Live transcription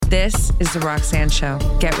This is The Roxanne Show.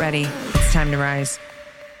 Get ready. It's time to rise.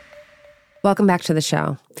 Welcome back to the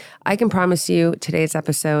show. I can promise you today's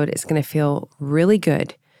episode is going to feel really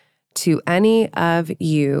good to any of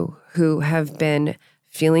you who have been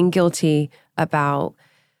feeling guilty about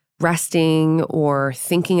resting or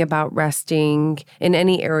thinking about resting in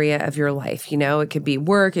any area of your life. You know, it could be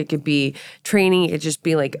work, it could be training, it could just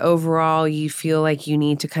be like overall you feel like you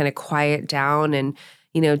need to kind of quiet down and,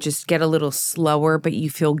 you know, just get a little slower, but you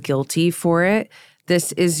feel guilty for it.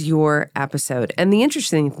 This is your episode. And the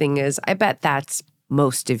interesting thing is, I bet that's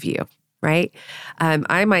most of you, right?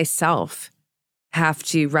 I myself have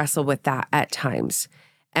to wrestle with that at times.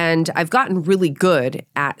 And I've gotten really good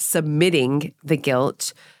at submitting the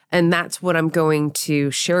guilt. And that's what I'm going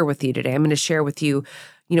to share with you today. I'm going to share with you,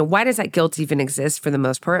 you know, why does that guilt even exist for the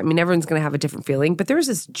most part? I mean, everyone's going to have a different feeling, but there's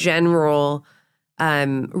this general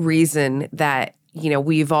reason that, you know,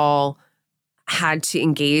 we've all had to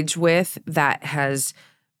engage with that has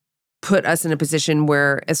put us in a position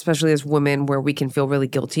where, especially as women, where we can feel really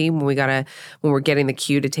guilty when we're getting the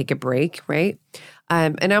cue to take a break, right?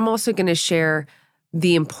 And I'm also going to share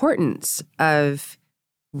the importance of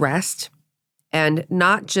rest, and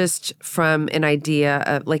not just from an idea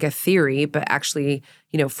of like a theory, but actually,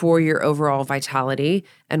 you know, for your overall vitality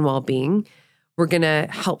and well-being. We're going to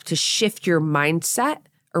help to shift your mindset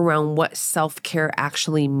around what self-care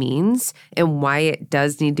actually means and why it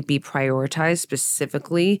does need to be prioritized,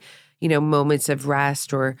 specifically, you know, moments of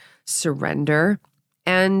rest or surrender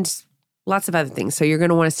and lots of other things. So you're going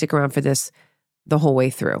to want to stick around for this the whole way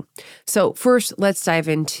through. So first, let's dive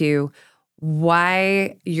into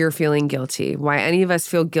why you're feeling guilty, why any of us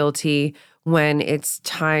feel guilty when it's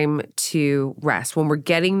time to rest, when we're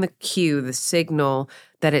getting the cue, the signal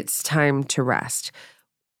that it's time to rest.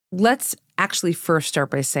 Let's actually first start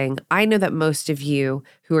by saying, I know that most of you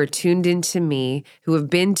who are tuned into me, who have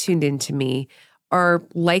been tuned into me, are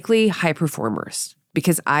likely high performers,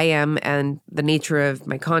 because I am, and the nature of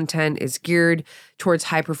my content is geared towards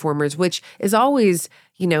high performers, which is always,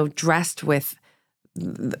 you know, dressed with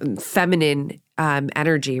feminine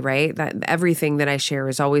energy, right? That everything that I share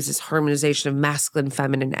is always this harmonization of masculine,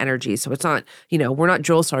 feminine energy. So it's not, you know, we're not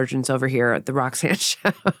drill sergeants over here at the Roxanne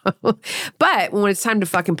Show. But when it's time to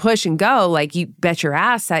fucking push and go, like, you bet your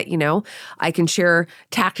ass that, you know, I can share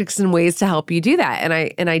tactics and ways to help you do that.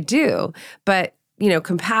 And I do. But, you know,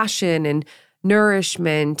 compassion and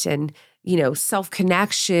nourishment and, you know,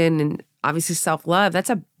 self-connection and obviously self-love,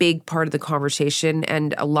 that's a big part of the conversation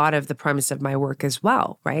and a lot of the premise of my work as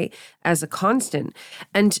well, right? As a constant.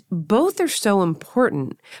 And both are so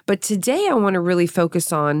important. But today I want to really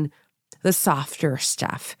focus on the softer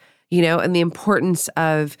stuff, you know, and the importance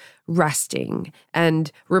of resting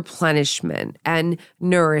and replenishment and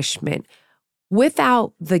nourishment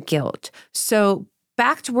without the guilt. So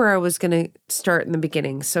back to where I was going to start in the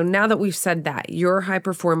beginning. So now that we've said that, you're a high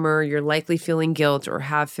performer, you're likely feeling guilt or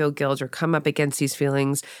have felt guilt or come up against these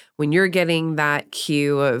feelings when you're getting that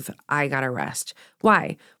cue of, I gotta rest.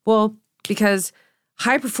 Why? Well, because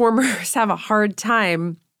high performers have a hard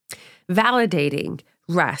time validating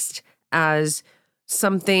rest as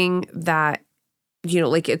something that, you know,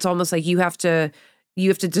 like, it's almost like you have to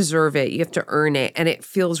deserve it, you have to earn it. And it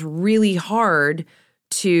feels really hard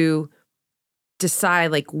to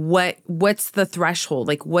decide, like, what's the threshold?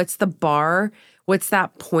 Like, what's the bar? What's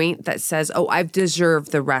that point that says, oh, I've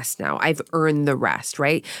deserved the rest now. I've earned the rest,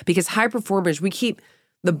 right? Because high performers, we keep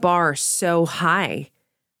the bar so high,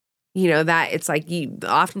 you know, that it's like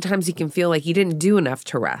oftentimes you can feel like you didn't do enough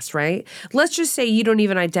to rest, right? Let's just say you don't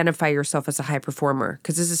even identify yourself as a high performer,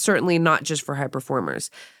 because this is certainly not just for high performers.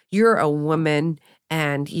 You're a woman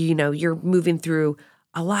and, you know, you're moving through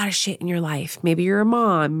a lot of shit in your life. Maybe you're a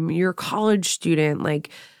mom, you're a college student, like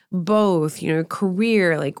both, you know,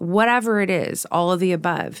 career, like whatever it is, all of the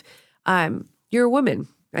above. You're a woman.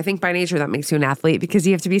 I think by nature that makes you an athlete, because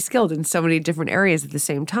you have to be skilled in so many different areas at the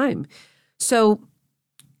same time. So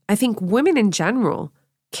I think women in general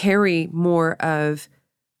carry more of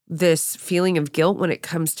this feeling of guilt when it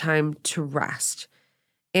comes time to rest.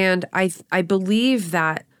 And I believe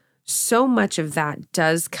that so much of that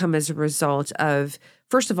does come as a result of,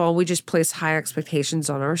 first of all, we just place high expectations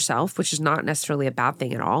on ourselves, which is not necessarily a bad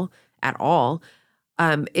thing at all.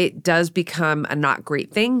 It does become a not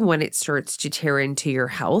great thing when it starts to tear into your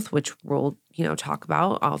health, which we'll, you know,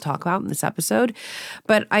 I'll talk about in this episode.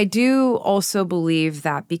 But I do also believe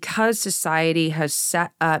that because society has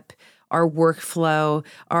set up our workflow,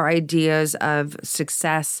 our ideas of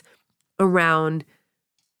success around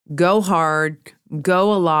go hard,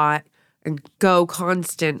 go a lot, and go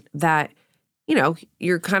constant, that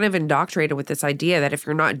you're kind of indoctrinated with this idea that if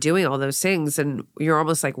you're not doing all those things, then you're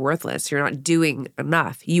almost like worthless. You're not doing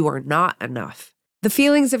enough. You are not enough. The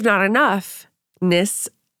feelings of not enoughness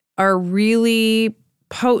are really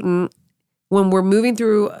potent when we're moving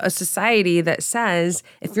through a society that says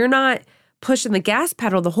if you're not pushing the gas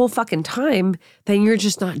pedal the whole fucking time, then you're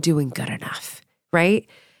just not doing good enough, right?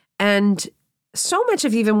 And so much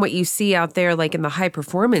of even what you see out there, like in the high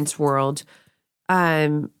performance world,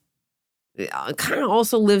 kind of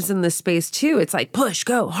also lives in this space too. It's like push,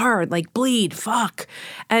 go hard, like bleed, fuck.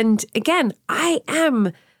 And again, I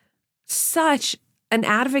am such an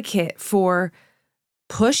advocate for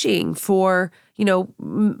pushing, for,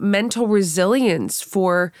 mental resilience,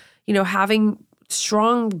 for, having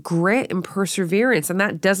strong grit and perseverance. And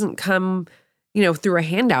that doesn't come, through a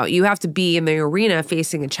handout. You have to be in the arena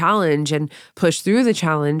facing a challenge and push through the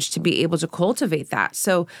challenge to be able to cultivate that.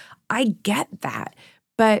 So I get that.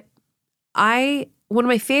 But one of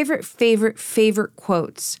my favorite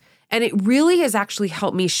quotes, and it really has actually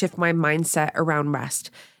helped me shift my mindset around rest,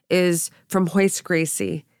 is from Hoist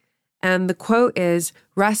Gracie. And the quote is,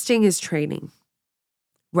 resting is training.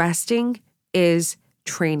 Resting is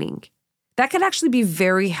training. That could actually be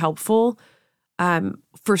very helpful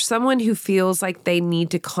for someone who feels like they need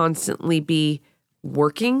to constantly be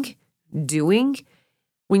working, doing.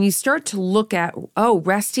 When you start to look at,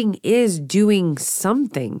 resting is doing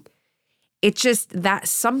something. It's just that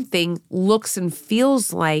something looks and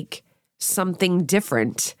feels like something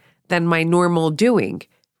different than my normal doing,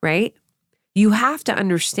 right? You have to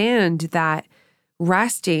understand that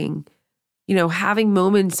resting, having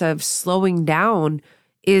moments of slowing down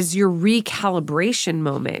is your recalibration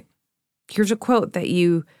moment. Here's a quote that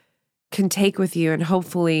you can take with you, and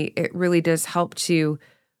hopefully it really does help to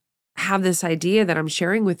have this idea that I'm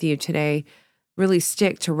sharing with you today really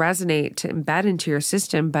stick, to resonate, to embed into your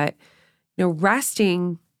system. But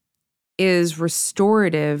resting is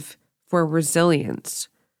restorative for resilience,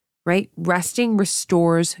 right? Resting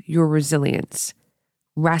restores your resilience.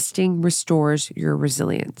 Resting restores your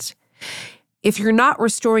resilience. If you're not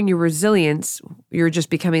restoring your resilience, you're just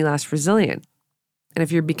becoming less resilient. And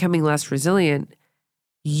if you're becoming less resilient,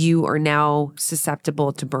 you are now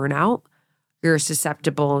susceptible to burnout. You're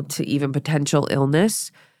susceptible to even potential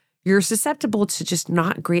illness. You're susceptible to just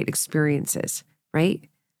not great experiences, right?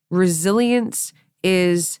 Resilience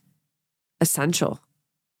is essential,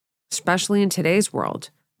 especially in today's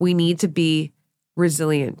world. We need to be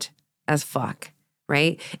resilient as fuck,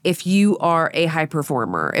 right? If you are a high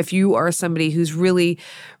performer, if you are somebody who's really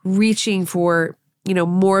reaching for,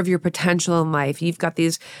 more of your potential in life, you've got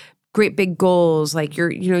these great big goals, like you're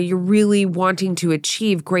really wanting to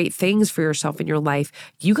achieve great things for yourself in your life,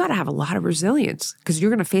 you got to have a lot of resilience because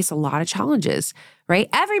you're going to face a lot of challenges, right?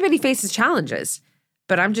 Everybody faces challenges.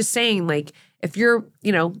 But I'm just saying, like, if you're,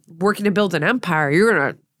 working to build an empire, you're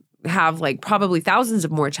going to have like probably thousands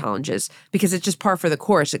of more challenges because it's just par for the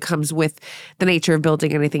course. It comes with the nature of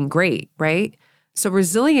building anything great, right? So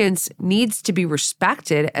resilience needs to be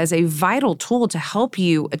respected as a vital tool to help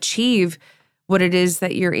you achieve what it is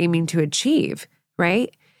that you're aiming to achieve,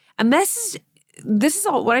 right? And this is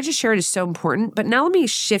all what I just shared is so important. But now let me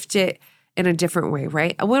shift it in a different way,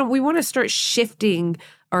 right? We want to start shifting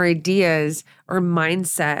our ideas, our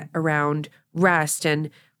mindset around rest and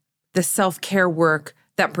the self-care work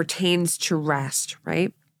that pertains to rest,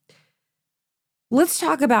 right? Let's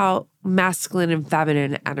talk about masculine and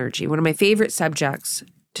feminine energy, one of my favorite subjects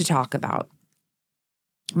to talk about.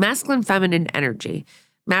 Masculine, feminine energy.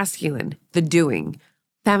 Masculine, the doing.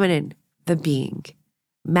 Feminine, the being.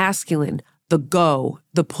 Masculine, the go,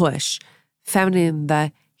 the push. Feminine,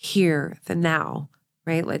 the here, the now,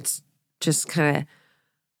 right? Let's just kind of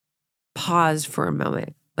pause for a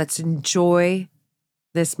moment. Let's enjoy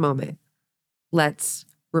this moment. Let's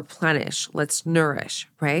replenish. Let's nourish,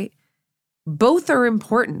 right? Both are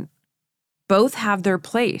important. Both have their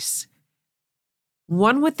place.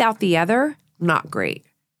 One without the other, not great,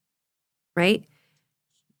 right?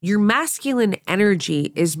 Your masculine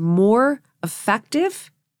energy is more effective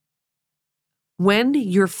when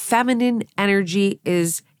your feminine energy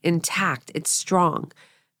is intact, it's strong,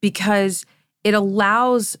 because it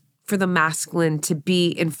allows for the masculine to be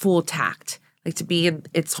in full tact, like to be in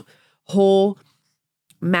its whole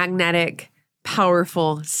magnetic,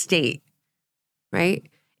 powerful state, right?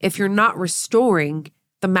 If you're not restoring,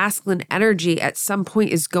 the masculine energy at some point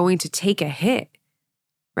is going to take a hit,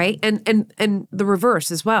 right? And the reverse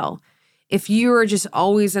as well. If you are just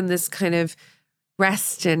always in this kind of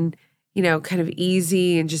rest and, kind of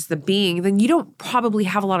easy and just the being, then you don't probably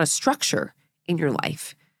have a lot of structure in your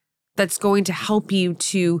life that's going to help you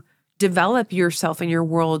to develop yourself and your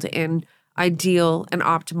world in ideal and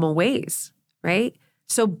optimal ways, right?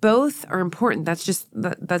 So both are important. That's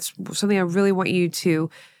something I really want you to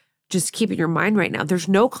just keep in your mind right now. There's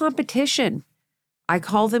no competition. I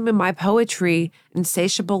call them in my poetry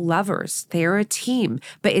insatiable lovers. They are a team,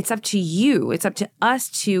 but it's up to you. It's up to us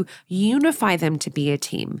to unify them to be a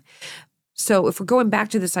team. So if we're going back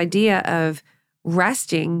to this idea of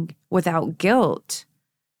resting without guilt,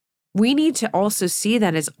 we need to also see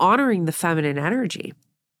that as honoring the feminine energy.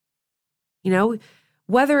 You know,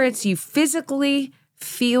 whether it's you physically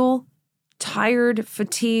feel tired,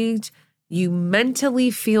 fatigued, you mentally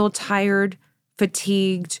feel tired,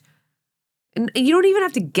 fatigued, and you don't even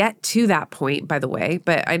have to get to that point, by the way,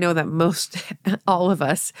 but I know that all of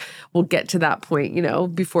us will get to that point,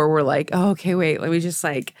 before we're like, oh, okay, wait, let me just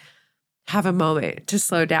have a moment to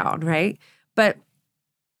slow down, right? But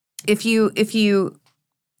if you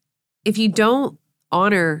don't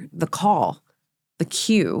honor the call, the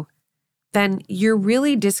cue, then you're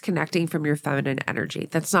really disconnecting from your feminine energy.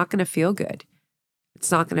 That's not going to feel good.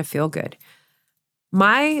 It's not going to feel good.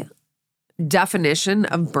 My definition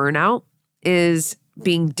of burnout is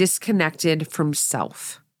being disconnected from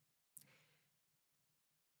self.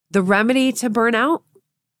 The remedy to burnout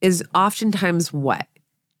is oftentimes what?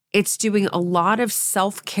 It's doing a lot of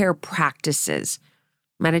self-care practices,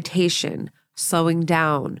 meditation, slowing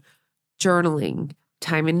down, journaling,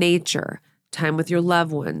 time in nature, time with your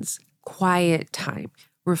loved ones, quiet time,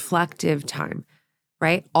 reflective time,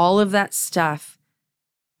 right? All of that stuff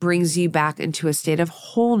brings you back into a state of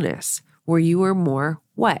wholeness where you are more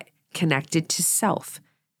what? Connected to self,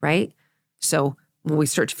 right? So when we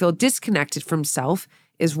start to feel disconnected from self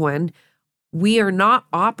is when we are not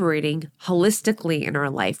operating holistically in our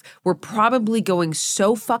life. We're probably going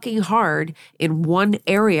so fucking hard in one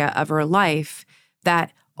area of our life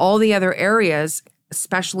that all the other areas,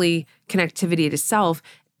 especially connectivity to self,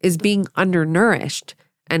 is being undernourished.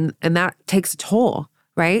 And that takes a toll,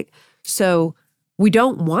 right? So we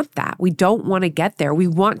don't want that. We don't want to get there. We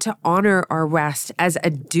want to honor our rest as a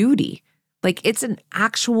duty. It's an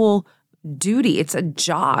actual duty. It's a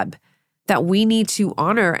job that we need to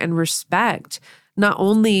honor and respect, not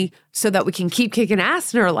only so that we can keep kicking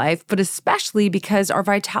ass in our life, but especially because our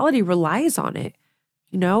vitality relies on it.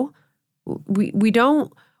 We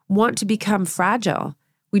don't want to become fragile.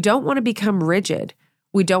 We don't want to become rigid.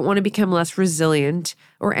 We don't want to become less resilient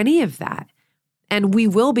or any of that. And we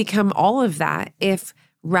will become all of that if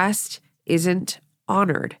rest isn't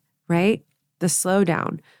honored, right? The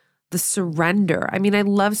slowdown, the surrender. I mean, I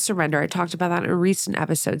love surrender. I talked about that in a recent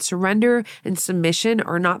episode. Surrender and submission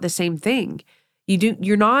are not the same thing.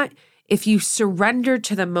 If you surrender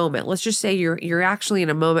to the moment, let's just say you're actually in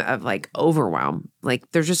a moment of overwhelm.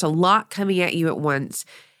 There's just a lot coming at you at once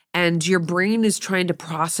and your brain is trying to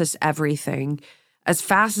process everything as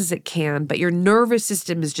fast as it can, but your nervous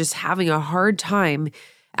system is just having a hard time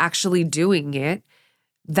actually doing it.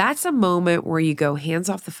 That's a moment where you go, hands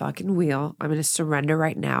off the fucking wheel. I'm going to surrender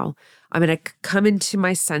right now. I'm going to come into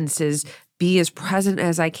my senses, be as present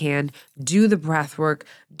as I can, do the breath work,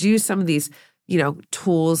 do some of these,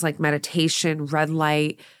 tools like meditation, red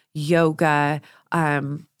light, yoga,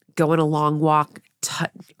 go on a long walk,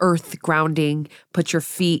 earth grounding, put your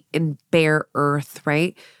feet in bare earth,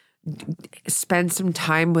 right? Spend some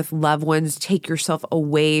time with loved ones, take yourself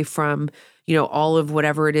away from, all of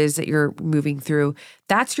whatever it is that you're moving through.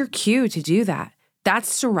 That's your cue to do that. That's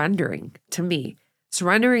surrendering to me.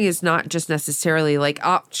 Surrendering is not just necessarily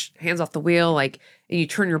hands off the wheel, and you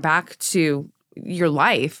turn your back to your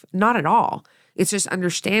life. Not at all. It's just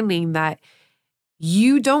understanding that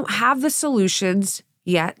you don't have the solutions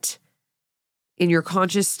yet in your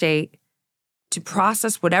conscious state to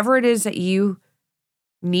process whatever it is that you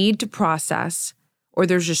need to process, or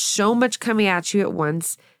there's just so much coming at you at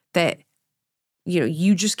once that,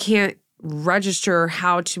 you just can't register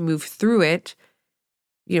how to move through it,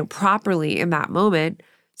 properly in that moment.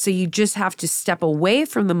 So you just have to step away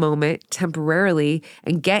from the moment temporarily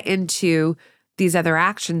and get into these other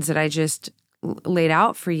actions that I just laid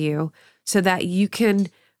out for you so that you can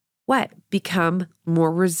become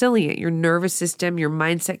more resilient. Your nervous system, your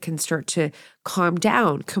mindset can start to calm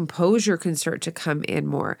down. Composure can start to come in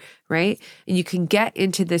more, right? And you can get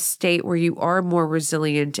into this state where you are more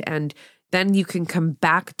resilient, and then you can come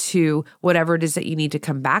back to whatever it is that you need to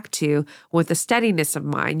come back to with a steadiness of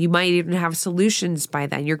mind. You might even have solutions by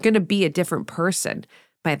then. You're going to be a different person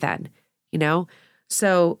by then,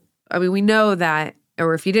 So, we know that,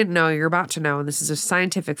 or if you didn't know, you're about to know, and this is a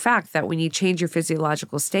scientific fact, that when you change your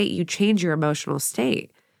physiological state, you change your emotional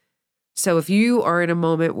state. So if you are in a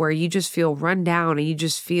moment where you just feel run down and you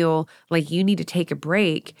just feel like you need to take a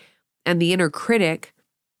break, and the inner critic,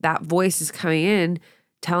 that voice is coming in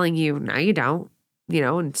telling you, no, you don't,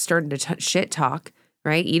 and starting to shit talk,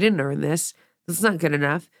 right? You didn't earn this. This is not good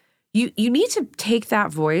enough. You need to take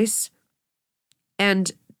that voice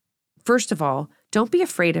and, first of all, don't be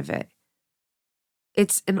afraid of it.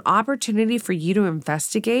 It's an opportunity for you to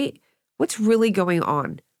investigate what's really going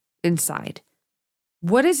on inside.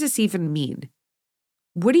 What does this even mean?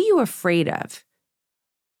 What are you afraid of?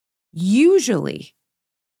 Usually,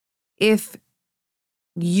 if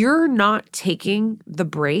you're not taking the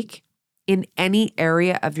break in any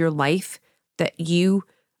area of your life that you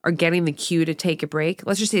are getting the cue to take a break,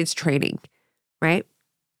 let's just say it's training, right?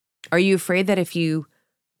 Are you afraid that if you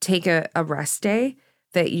take a rest day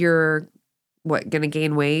that you're going to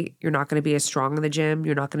gain weight? You're not going to be as strong in the gym.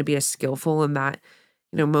 You're not going to be as skillful in that,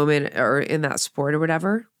 moment or in that sport or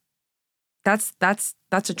whatever. That's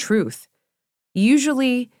a truth.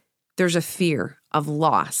 Usually there's a fear of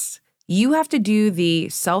loss. You have to do the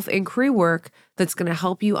self-inquiry work that's going to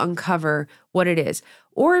help you uncover what it is.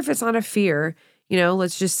 Or if it's not a fear,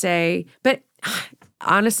 let's just say, but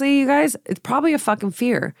honestly, you guys, it's probably a fucking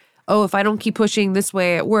fear. Oh, if I don't keep pushing this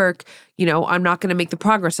way at work, I'm not going to make the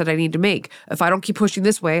progress that I need to make. If I don't keep pushing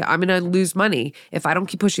this way, I'm going to lose money. If I don't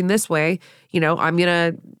keep pushing this way, I'm going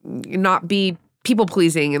to not be people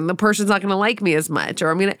pleasing and the person's not going to like me as much.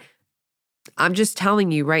 Or I'm just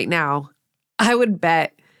telling you right now, I would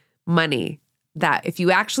bet money that if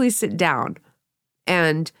you actually sit down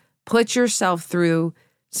and put yourself through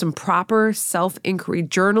some proper self-inquiry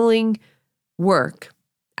journaling work,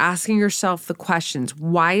 asking yourself the questions,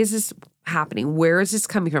 why is this happening? Where is this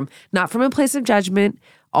coming from? Not from a place of judgment,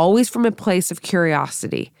 always from a place of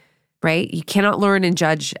curiosity, right? You cannot learn and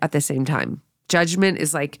judge at the same time. Judgment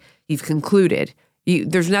is like you've concluded.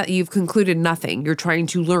 You've concluded nothing. You're trying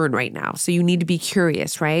to learn right now. So you need to be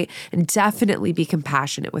curious, right? And definitely be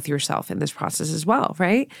compassionate with yourself in this process as well,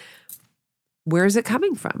 right? Where is it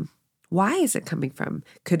coming from? Why is it coming from?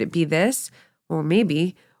 Could it be this? Or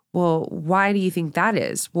maybe, well, why do you think that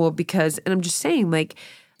is? Well, because, and I'm just saying,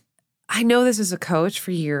 I know this as a coach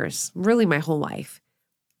for years, really my whole life.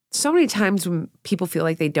 So many times when people feel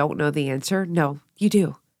like they don't know the answer, no, you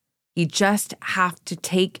do. You just have to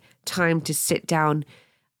take time to sit down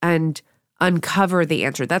and uncover the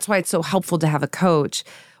answer. That's why it's so helpful to have a coach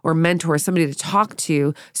or mentor, somebody to talk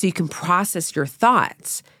to so you can process your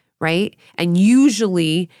thoughts, right? And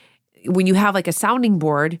usually when you have a sounding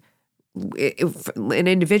board, an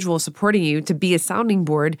individual supporting you to be a sounding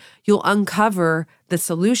board, you'll uncover the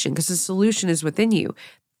solution because the solution is within you.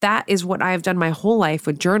 That is what I have done my whole life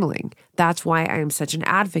with journaling. That's why I am such an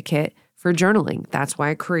advocate for journaling. That's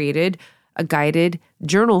why I created a guided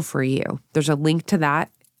journal for you. There's a link to that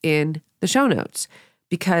in the show notes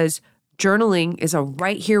because journaling is a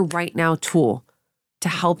right here, right now tool to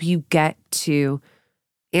help you get to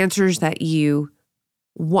answers that you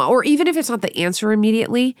want, or even if it's not the answer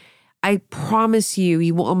immediately, I promise you,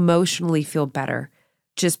 you will emotionally feel better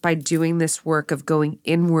just by doing this work of going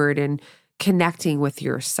inward and connecting with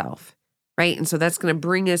yourself, right? And so that's going to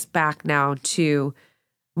bring us back now to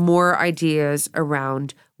more ideas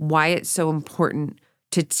around why it's so important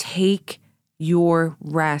to take your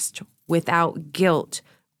rest without guilt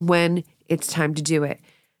when it's time to do it.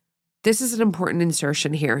 This is an important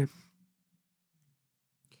insertion here.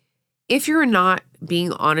 If you're not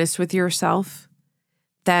being honest with yourself,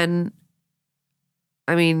 then,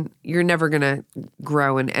 you're never going to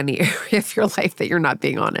grow in any area of your life that you're not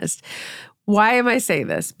being honest. Why am I saying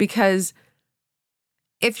this? Because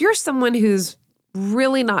if you're someone who's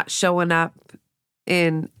really not showing up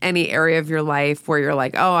in any area of your life where you're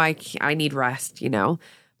like, oh, I need rest,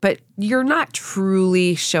 but you're not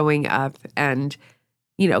truly showing up and,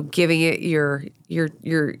 giving it your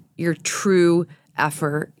true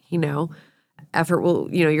effort, effort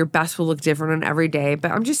will, your best will look different on every day.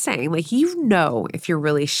 But I'm just saying, if you're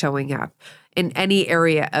really showing up in any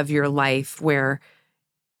area of your life where,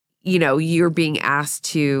 you're being asked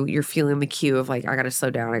to, you're feeling the cue of I got to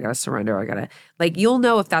slow down, I got to surrender, I got to, you'll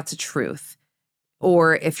know if that's a truth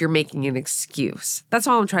or if you're making an excuse. That's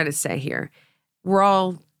all I'm trying to say here. We're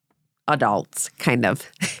all adults, kind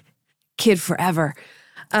of. Kid forever.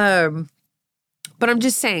 But I'm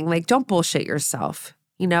just saying, don't bullshit yourself.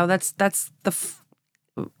 That's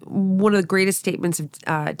one of the greatest statements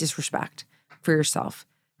of disrespect for yourself,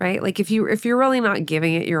 right? If you're really not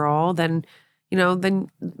giving it your all, then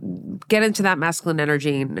get into that masculine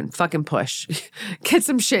energy and fucking push, get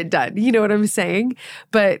some shit done. You know what I'm saying?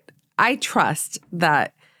 But I trust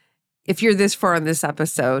that if you're this far in this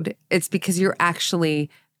episode, it's because you're actually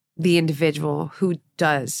the individual who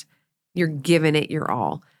you're giving it your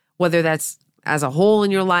all, whether that's as a whole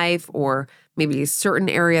in your life, or maybe a certain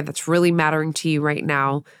area that's really mattering to you right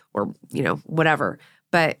now, or, whatever.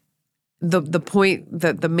 But the point,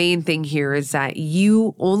 the main thing here is that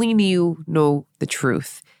only you know the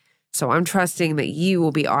truth. So I'm trusting that you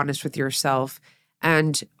will be honest with yourself.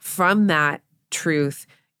 And from that truth,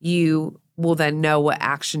 you will then know what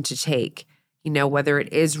action to take, whether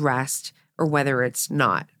it is rest or whether it's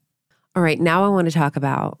not. All right, now I want to talk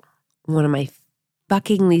about one of my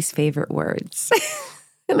fucking least favorite words.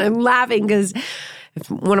 And I'm laughing because if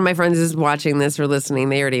one of my friends is watching this or listening,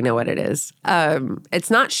 they already know what it is. It's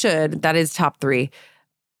not should. That is top 3.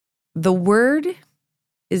 The word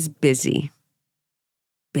is busy.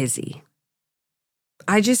 Busy.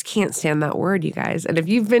 I just can't stand that word, you guys. And if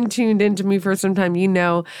you've been tuned into me for some time,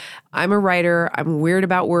 I'm a writer. I'm weird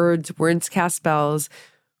about words. Words cast spells.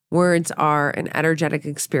 Words are an energetic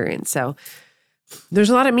experience. So there's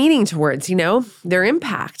a lot of meaning to words, their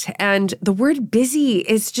impact. And the word busy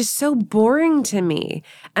is just so boring to me.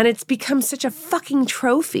 And it's become such a fucking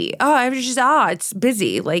trophy. It's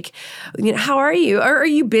busy. Like, how are you? Are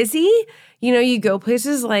you busy? You go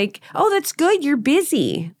places like, oh, that's good. You're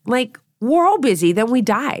busy. Like, we're all busy. Then we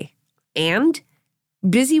die. And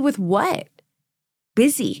busy with what?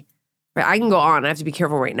 Busy. Right? I can go on. I have to be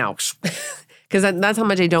careful right now. Because that's how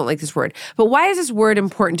much I don't like this word. But why is this word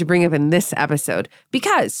important to bring up in this episode?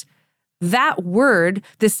 Because that word,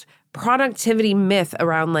 this productivity myth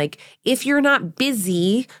around if you're not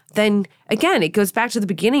busy, then again, it goes back to the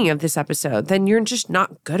beginning of this episode, then you're just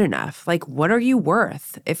not good enough. What are you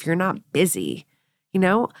worth if you're not busy?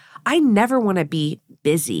 I never want to be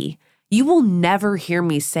busy. You will never hear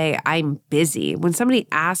me say I'm busy. When somebody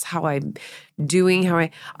asks how I'm doing,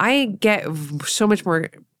 I get so much more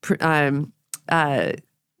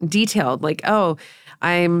detailed,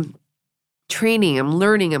 I'm training, I'm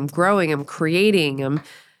learning, I'm growing, I'm creating, I'm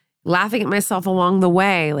laughing at myself along the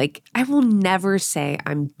way. I will never say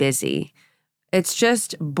I'm busy. It's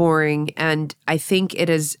just boring. And I think it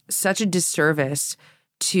is such a disservice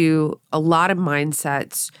to a lot of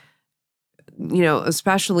mindsets,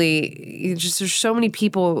 especially there's so many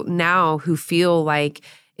people now who feel like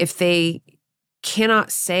if they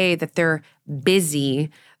cannot say that they're busy,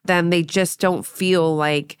 then they just don't feel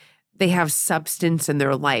like they have substance in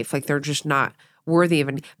their life. They're just not worthy of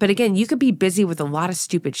it. But again, you could be busy with a lot of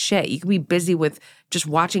stupid shit. You could be busy with just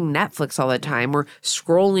watching Netflix all the time or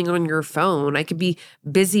scrolling on your phone. I could be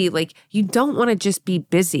busy. You don't want to just be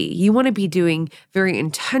busy. You want to be doing very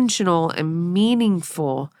intentional and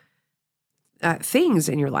meaningful things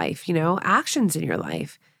in your life, actions in your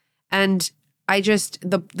life. And I just,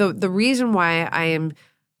 the reason why I am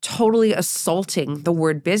totally assaulting the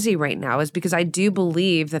word busy right now is because I do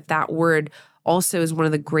believe that word also is one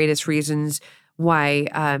of the greatest reasons why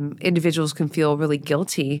individuals can feel really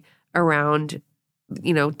guilty around,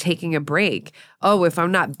 taking a break. Oh, if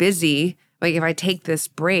I'm not busy, if I take this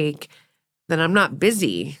break, then I'm not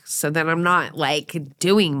busy. So then I'm not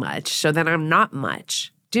doing much. So then I'm not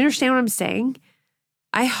much. Do you understand what I'm saying?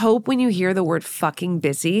 I hope when you hear the word fucking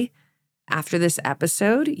busy after this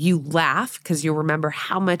episode, you laugh because you'll remember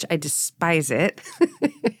how much I despise it.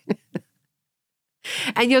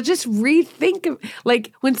 And you'll just rethink of,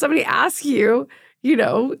 when somebody asks you,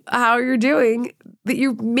 how you're doing, that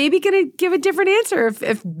you're maybe going to give a different answer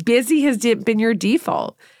if busy has been your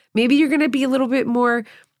default. Maybe you're going to be a little bit more,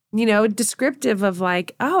 descriptive of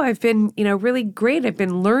I've been, really great. I've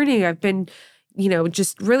been learning. I've been,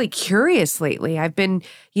 just really curious lately. I've been,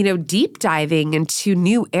 deep diving into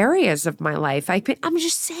new areas of my life. I'm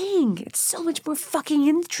just saying, it's so much more fucking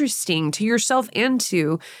interesting to yourself and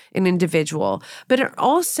to an individual. But it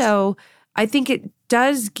also, I think it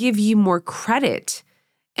does give you more credit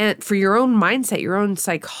and for your own mindset, your own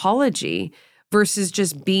psychology versus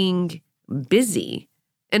just being busy.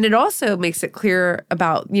 And it also makes it clear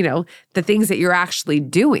about, the things that you're actually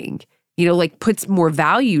doing. Puts more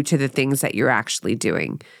value to the things that you're actually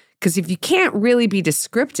doing. Because if you can't really be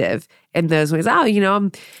descriptive in those ways,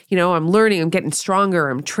 I'm learning, I'm getting stronger,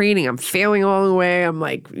 I'm training, I'm failing along the way,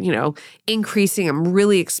 I'm increasing, I'm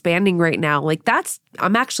really expanding right now.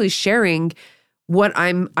 I'm actually sharing what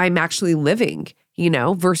I'm actually living,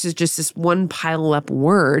 versus just this one pile up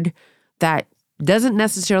word that doesn't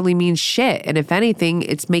necessarily mean shit. And if anything,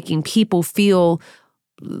 it's making people feel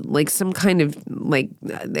some kind of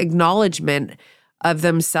acknowledgement of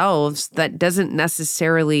themselves that doesn't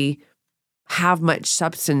necessarily have much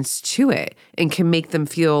substance to it and can make them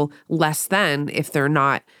feel less than if they're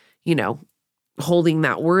not, holding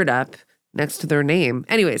that word up next to their name.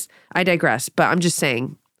 Anyways, I digress, but I'm just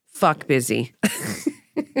saying, fuck busy.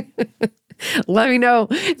 Let me know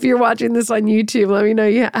if you're watching this on YouTube. Let me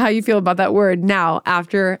know how you feel about that word now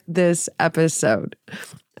after this episode.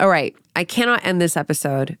 All right. I cannot end this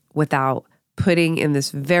episode without putting in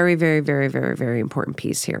this very, very, very, very, very important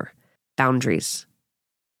piece here. Boundaries.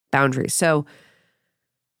 Boundaries. So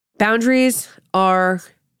boundaries are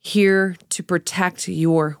here to protect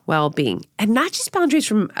your well-being, and not just boundaries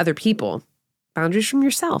from other people, boundaries from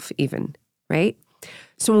yourself even, right?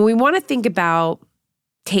 So when we want to think about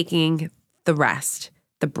taking the rest,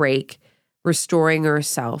 the break, restoring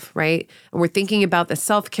ourselves, right? And we're thinking about the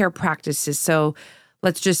self-care practices. So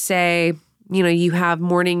let's just say, you have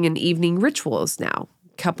morning and evening rituals now.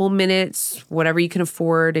 Couple minutes, whatever you can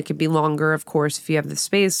afford. It could be longer, of course, if you have the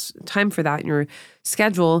space, time for that in your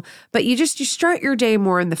schedule. But you start your day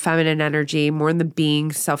more in the feminine energy, more in the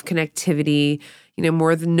being, self-connectivity,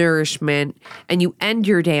 more of the nourishment, and you end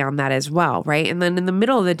your day on that as well, right? And then in the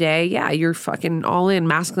middle of the day, you're fucking all in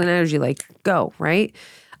masculine energy, like go, right?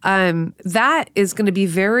 That is going to be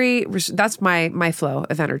that's my flow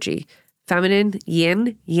of energy. Feminine,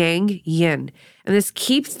 yin, yang, yin. And this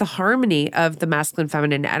keeps the harmony of the masculine,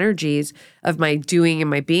 feminine energies of my doing and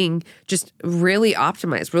my being just really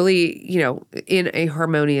optimized, really, in a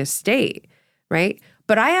harmonious state, right?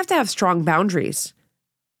 But I have to have strong boundaries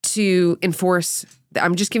to enforce.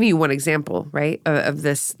 I'm just giving you one example, right, of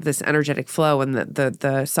this energetic flow and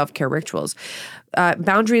the self-care rituals.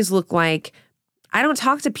 Boundaries look like I don't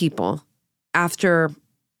talk to people after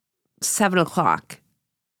 7:00.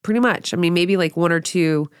 Pretty much. I mean, maybe like one or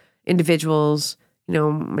two individuals,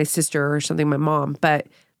 my sister or something, my mom. But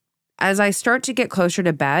as I start to get closer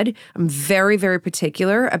to bed, I'm very, very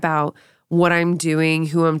particular about what I'm doing,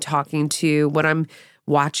 who I'm talking to, what I'm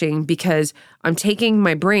watching, because I'm taking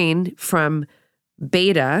my brain from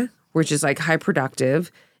beta, which is like high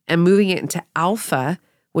productive, and moving it into alpha,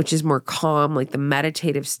 which is more calm, like the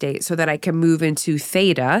meditative state, so that I can move into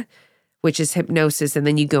theta, which is hypnosis, and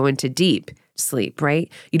then you go into deep sleep,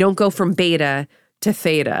 right? You don't go from beta to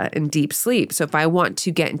theta in deep sleep. So if I want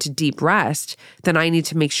to get into deep rest, then I need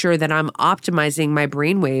to make sure that I'm optimizing my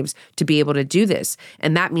brain waves to be able to do this.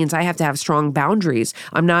 And that means I have to have strong boundaries.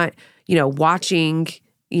 I'm not, watching,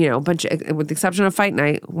 a bunch of, with the exception of fight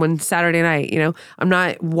night, one Saturday night, I'm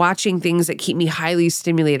not watching things that keep me highly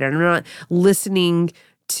stimulated. I'm not listening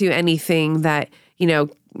to anything that,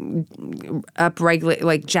 upregulate,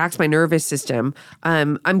 like jacks my nervous system.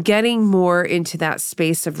 I'm getting more into that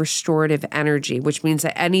space of restorative energy, which means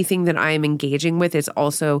that anything that I am engaging with is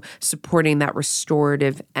also supporting that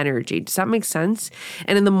restorative energy. Does that make sense?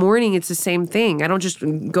 And in the morning, it's the same thing. I don't just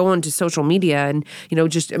go onto social media and,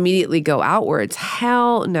 just immediately go outwards.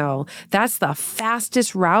 Hell no. That's the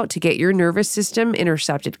fastest route to get your nervous system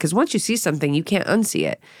intercepted, because once you see something, you can't unsee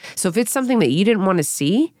it. So if it's something that you didn't want to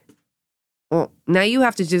see, well, now you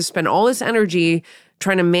have to just spend all this energy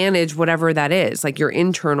trying to manage whatever that is, like your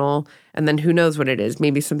internal, and then who knows what it is,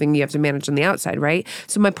 maybe something you have to manage on the outside, right?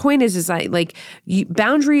 So my point is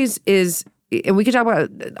boundaries is, and we could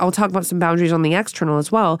I'll talk about some boundaries on the external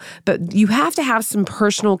as well, but you have to have some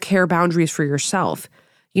personal care boundaries for yourself.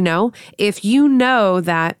 If you know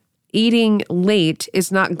that eating late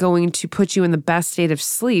is not going to put you in the best state of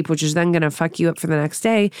sleep, which is then going to fuck you up for the next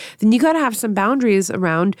day, then you got to have some boundaries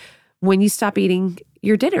around when you stop eating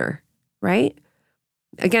your dinner, right?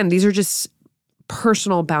 Again, these are just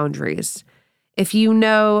personal boundaries. If you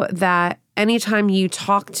know that anytime you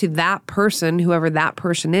talk to that person, whoever that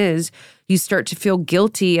person is, you start to feel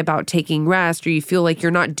guilty about taking rest, or you feel like you're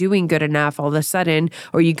not doing good enough all of a sudden,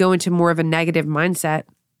 or you go into more of a negative mindset,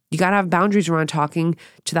 you got to have boundaries around talking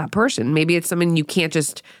to that person. Maybe it's someone you can't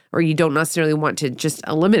or you don't necessarily want to just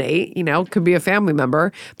eliminate, could be a family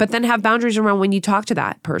member, but then have boundaries around when you talk to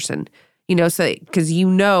that person, so because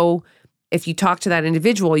if you talk to that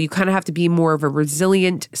individual, you kind of have to be more of a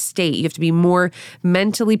resilient state. You have to be more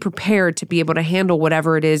mentally prepared to be able to handle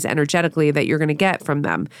whatever it is energetically that you're going to get from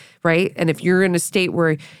them, right? And if you're in a state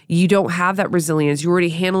where you don't have that resilience, you're already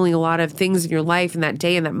handling a lot of things in your life in that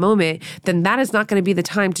day, in that moment, then that is not going to be the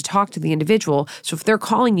time to talk to the individual. So if they're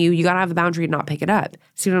calling you, you got to have a boundary to not pick it up.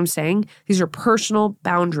 See what I'm saying? These are personal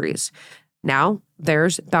boundaries. Now,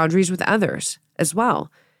 there's boundaries with others as well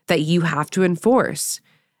that you have to enforce.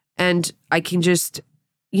 And I can just,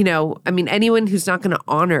 anyone who's not going to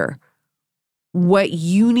honor what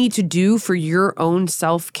you need to do for your own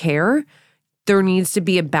self-care, there needs to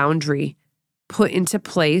be a boundary put into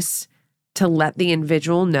place to let the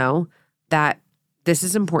individual know that this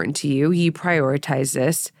is important to you. You prioritize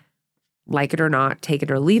this, like it or not, take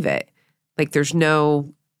it or leave it. Like there's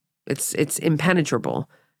it's impenetrable,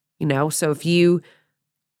 So if you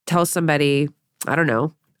tell somebody, I don't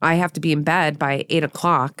know, I have to be in bed by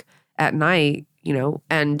 8:00 at night,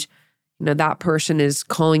 and that person is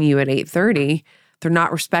calling you at 8:30, they're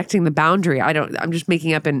not respecting the boundary. I'm just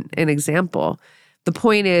making up an example. The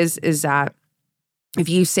point is that if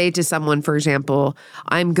you say to someone, for example,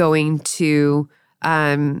 I'm going to,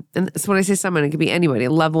 and so when I say someone, it could be anybody,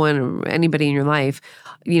 a loved one, or anybody in your life,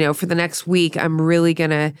 for the next week, I'm really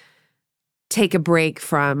going to take a break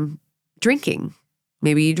from drinking.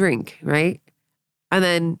 Maybe you drink, right? And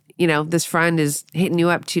then, this friend is hitting you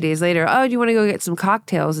up 2 days later. Oh, do you want to go get some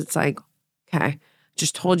cocktails? It's like, okay,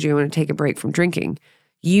 just told you I want to take a break from drinking.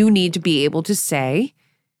 You need to be able to say,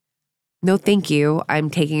 no, thank you.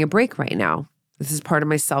 I'm taking a break right now. This is part of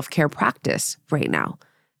my self-care practice right now,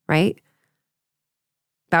 right?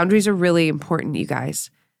 Boundaries are really important, you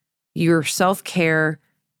guys. Your self-care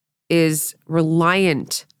is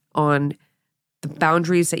reliant on the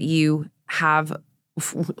boundaries that you have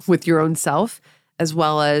with your own self, as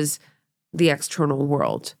well as the external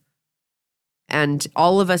world. And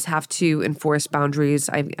all of us have to enforce boundaries.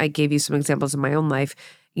 I gave you some examples in my own life.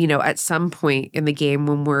 At some point in the game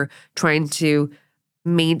when we're trying to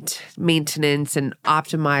maintenance and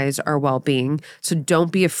optimize our well-being. So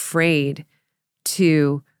don't be afraid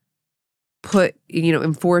to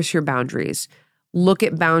enforce your boundaries. Look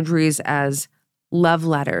at boundaries as love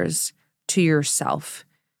letters to yourself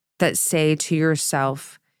that say to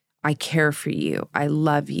yourself, I care for you. I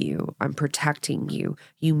love you. I'm protecting you.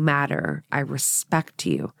 You matter. I respect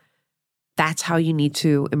you. That's how you need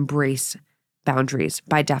to embrace boundaries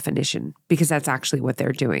by definition, because that's actually what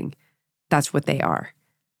they're doing. That's what they are.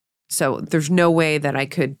 So there's no way that I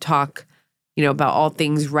could talk, about all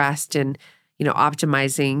things rest and,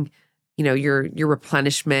 optimizing, your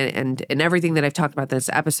replenishment and everything that I've talked about in this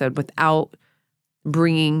episode without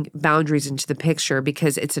bringing boundaries into the picture,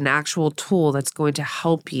 because it's an actual tool that's going to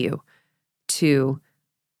help you to,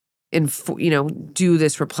 do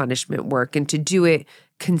this replenishment work and to do it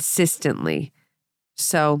consistently.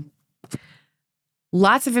 So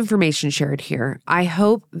lots of information shared here. I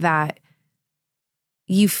hope that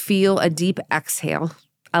you feel a deep exhale,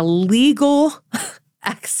 a legal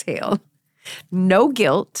exhale, no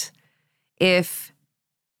guilt. If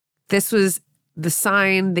this was the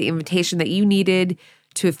sign, the invitation that you needed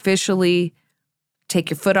to officially take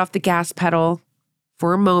your foot off the gas pedal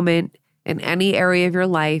for a moment in any area of your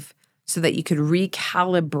life so that you could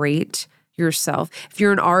recalibrate yourself. If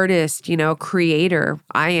you're an artist, a creator,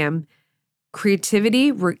 I am.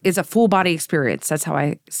 Creativity is a full body experience. That's how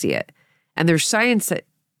I see it. And there's science that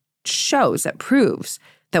proves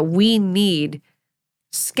that we need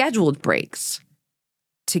scheduled breaks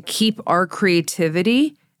to keep our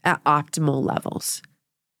creativity at optimal levels.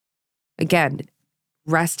 Again,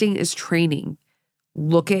 resting is training.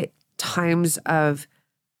 Look at times of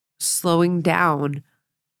slowing down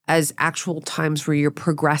as actual times where you're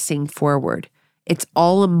progressing forward. It's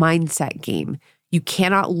all a mindset game. You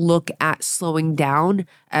cannot look at slowing down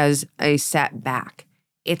as a setback.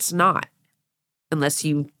 It's not, unless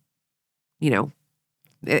the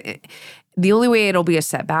only way it'll be a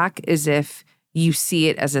setback is if you see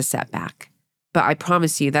it as a setback. But I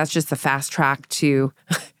promise you, that's just the fast track to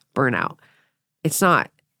burnout. It's not.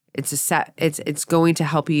 It's going to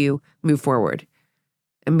help you move forward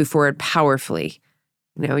and move forward powerfully.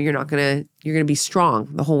 You're going to be strong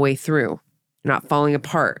the whole way through. You're not falling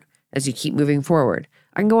apart as you keep moving forward.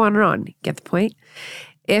 I can go on and on. Get the point?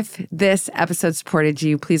 If this episode supported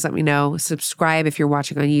you, please let me know. Subscribe if you're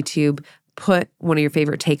watching on YouTube. Put one of your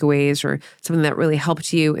favorite takeaways or something that really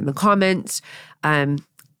helped you in the comments.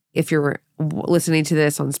 If you're listening to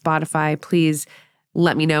this on Spotify, please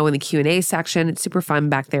let me know in the Q&A section. It's super fun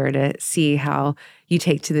back there to see how you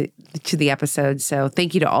take to the episode. So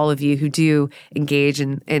thank you to all of you who do engage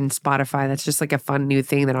in Spotify. That's just like a fun new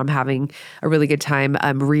thing that I'm having a really good time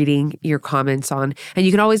reading your comments on. And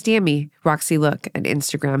you can always DM me, Roxy Look, at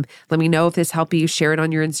Instagram. Let me know if this helped you. Share it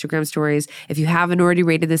on your Instagram stories. If you haven't already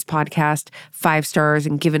rated this podcast 5 stars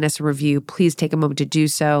and given us a review, please take a moment to do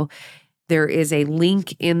so. There is a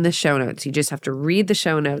link in the show notes. You just have to read the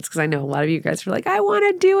show notes, because I know a lot of you guys are like, I want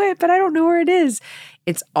to do it, but I don't know where it is.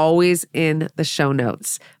 It's always in the show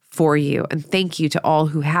notes for you. And thank you to all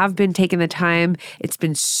who have been taking the time. It's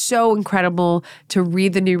been so incredible to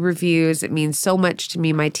read the new reviews. It means so much to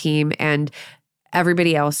me, my team, and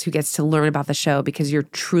everybody else who gets to learn about the show, because you're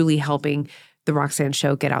truly helping the Roxanne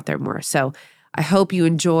Show get out there more. So I hope you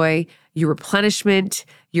enjoy your replenishment,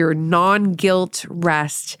 your non-guilt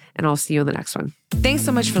rest, and I'll see you in the next one. Thanks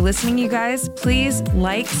so much for listening, you guys. Please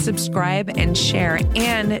like, subscribe, and share.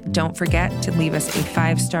 And don't forget to leave us a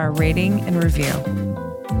 5-star rating and review.